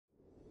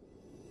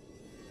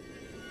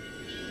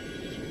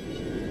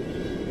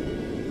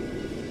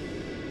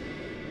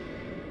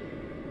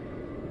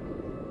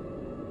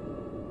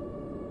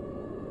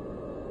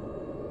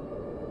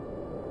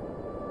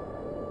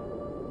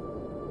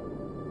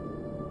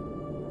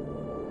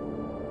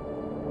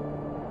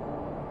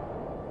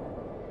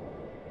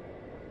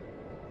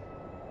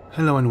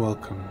Hello and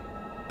welcome.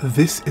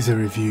 This is a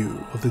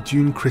review of the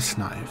Dune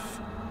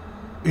Crysknife.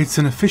 It's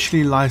an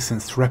officially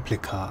licensed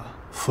replica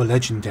for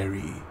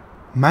Legendary,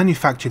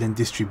 manufactured and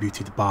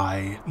distributed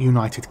by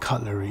United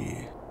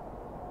Cutlery.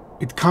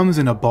 It comes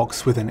in a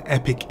box with an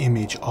epic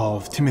image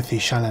of Timothée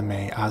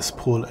Chalamet as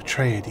Paul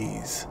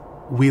Atreides,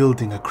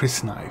 wielding a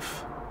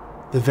Crysknife,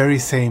 the very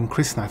same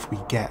Crysknife we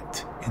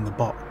get in the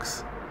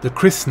box. The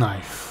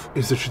Crysknife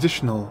is the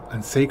traditional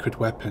and sacred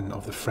weapon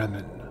of the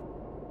Fremen,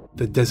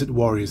 the desert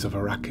warriors of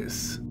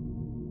Arrakis.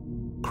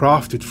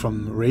 Crafted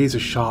from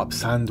razor-sharp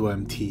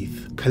sandworm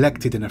teeth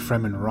collected in a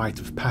Fremen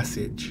rite of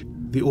passage,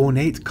 the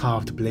ornate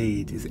carved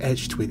blade is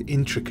etched with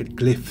intricate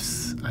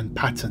glyphs and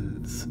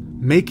patterns,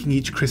 making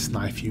each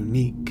Crysknife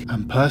unique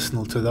and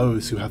personal to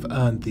those who have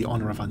earned the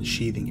honour of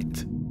unsheathing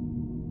it.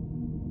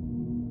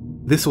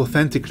 This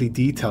authentically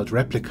detailed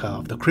replica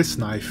of the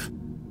Crysknife,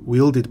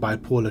 wielded by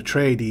Paul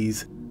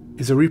Atreides,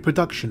 is a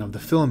reproduction of the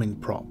filming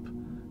prop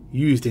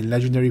used in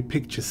Legendary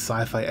Pictures'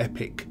 sci-fi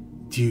epic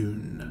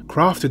Dune.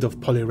 Crafted of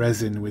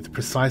polyresin with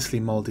precisely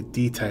moulded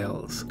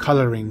details,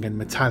 colouring and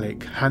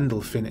metallic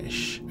handle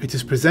finish, it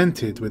is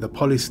presented with a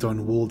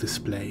polystone wall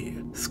display,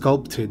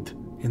 sculpted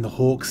in the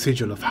hawk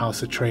sigil of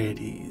House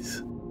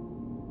Atreides.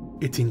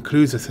 It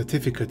includes a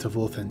certificate of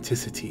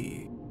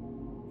authenticity.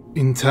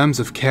 In terms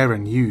of care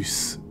and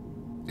use,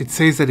 it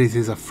says that it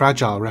is a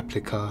fragile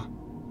replica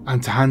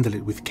and to handle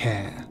it with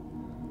care.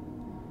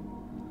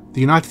 The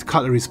United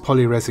Cutlery's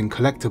polyresin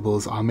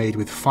collectibles are made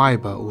with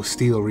fibre or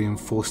steel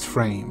reinforced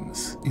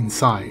frames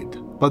inside,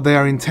 but they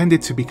are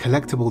intended to be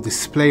collectible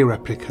display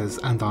replicas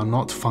and are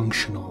not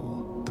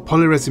functional. The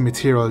polyresin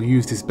material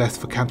used is best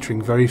for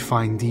capturing very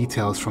fine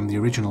details from the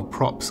original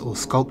props or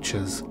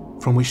sculptures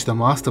from which the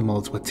master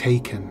molds were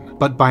taken,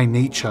 but by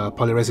nature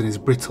polyresin is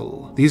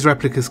brittle. These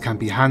replicas can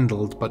be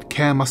handled, but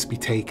care must be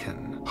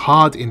taken.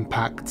 Hard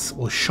impacts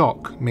or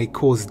shock may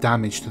cause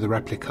damage to the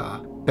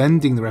replica.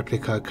 Bending the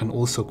replica can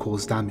also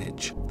cause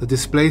damage. The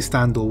display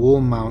stand or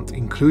wall mount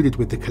included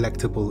with the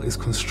collectible is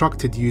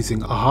constructed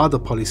using a harder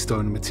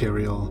polystone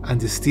material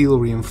and is steel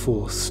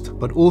reinforced,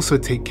 but also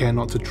take care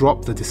not to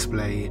drop the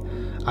display,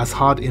 as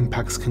hard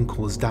impacts can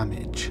cause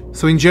damage.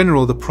 So in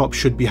general, the prop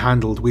should be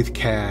handled with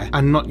care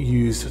and not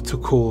used to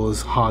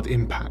cause hard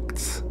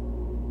impacts.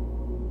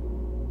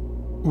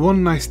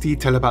 One nice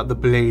detail about the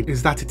blade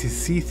is that it is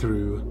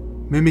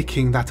see-through,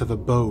 mimicking that of a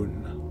bone,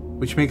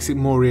 which makes it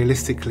more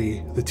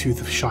realistically the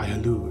tooth of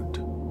Shai-Hulud.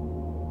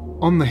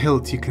 On the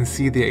hilt you can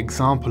see the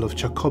example of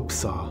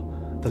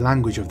Chakobsa, the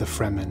language of the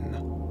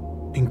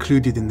Fremen,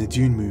 included in the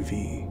Dune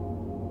movie.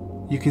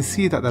 You can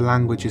see that the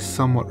language is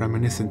somewhat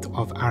reminiscent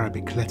of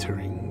Arabic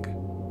lettering,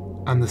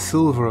 and the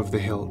silver of the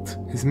hilt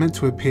is meant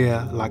to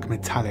appear like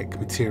metallic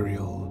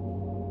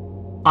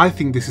material. I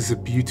think this is a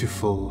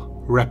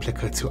beautiful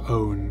replica to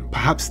own,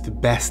 perhaps the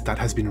best that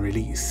has been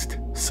released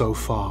so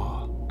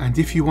far. And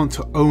if you want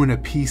to own a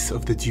piece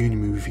of the Dune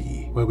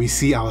movie, where we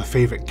see our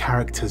favourite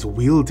characters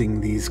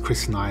wielding these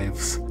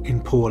Crysknives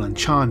in Paul and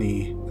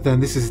Chani, then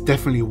this is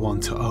definitely one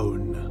to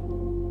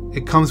own.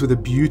 It comes with a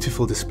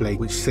beautiful display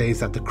which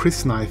says that the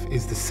Crysknife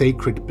is the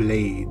sacred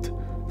blade,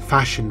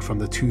 fashioned from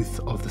the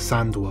tooth of the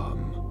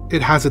sandworm.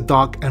 It has a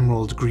dark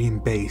emerald green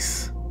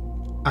base,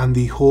 and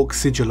the hawk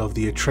sigil of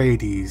the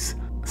Atreides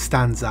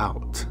stands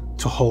out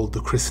to hold the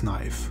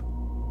Crysknife.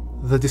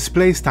 The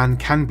display stand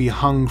can be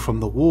hung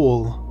from the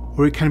wall,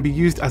 or it can be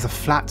used as a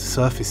flat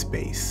surface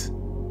base.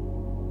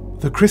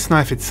 The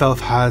Crysknife itself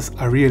has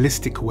a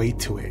realistic weight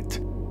to it,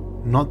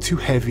 not too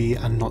heavy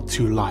and not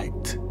too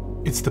light.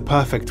 It's the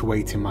perfect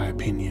weight in my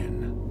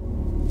opinion.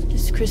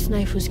 This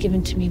Crysknife was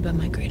given to me by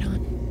my great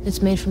aunt.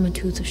 It's made from a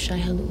tooth of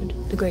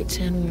Shai-Hulud, the great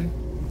sandworm.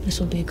 This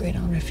will be a great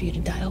honor for you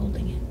to die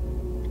holding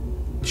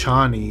it.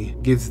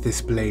 Chani gives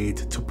this blade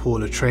to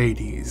Paul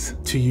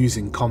Atreides to use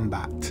in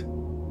combat.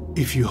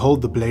 If you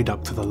hold the blade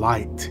up to the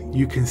light,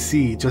 you can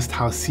see just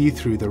how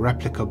see-through the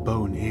replica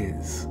bone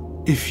is.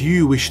 If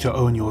you wish to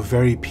own your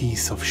very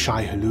piece of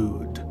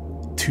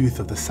Shai-Hulud, tooth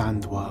of the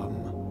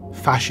sandworm,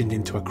 fashioned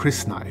into a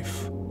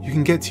Crysknife, you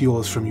can get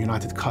yours from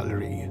United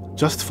Cutlery.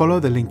 Just follow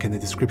the link in the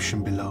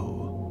description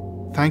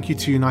below. Thank you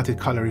to United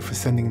Cutlery for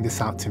sending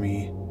this out to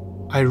me.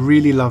 I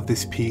really love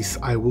this piece,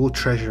 I will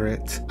treasure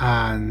it,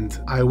 and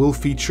I will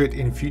feature it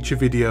in future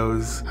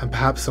videos and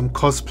perhaps some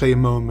cosplay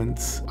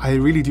moments. I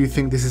really do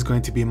think this is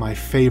going to be my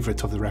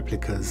favourite of the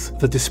replicas.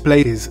 The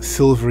display is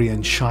silvery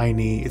and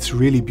shiny, it's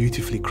really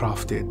beautifully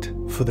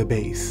crafted for the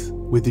base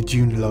with the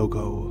Dune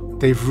logo.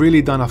 They've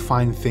really done a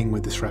fine thing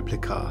with this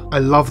replica. I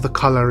love the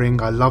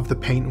colouring, I love the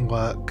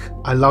paintwork,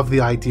 I love the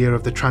idea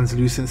of the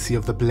translucency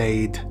of the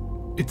blade.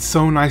 It's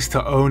so nice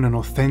to own an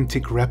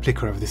authentic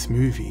replica of this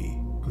movie.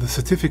 The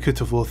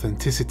certificate of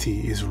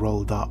authenticity is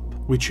rolled up,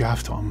 which you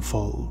have to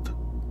unfold.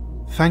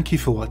 Thank you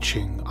for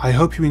watching, I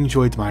hope you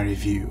enjoyed my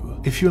review.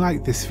 If you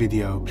liked this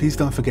video, please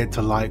don't forget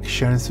to like,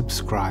 share and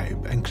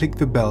subscribe, and click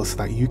the bell so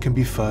that you can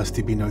be first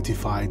to be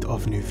notified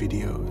of new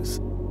videos.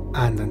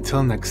 And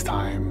until next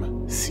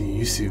time, see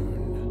you soon.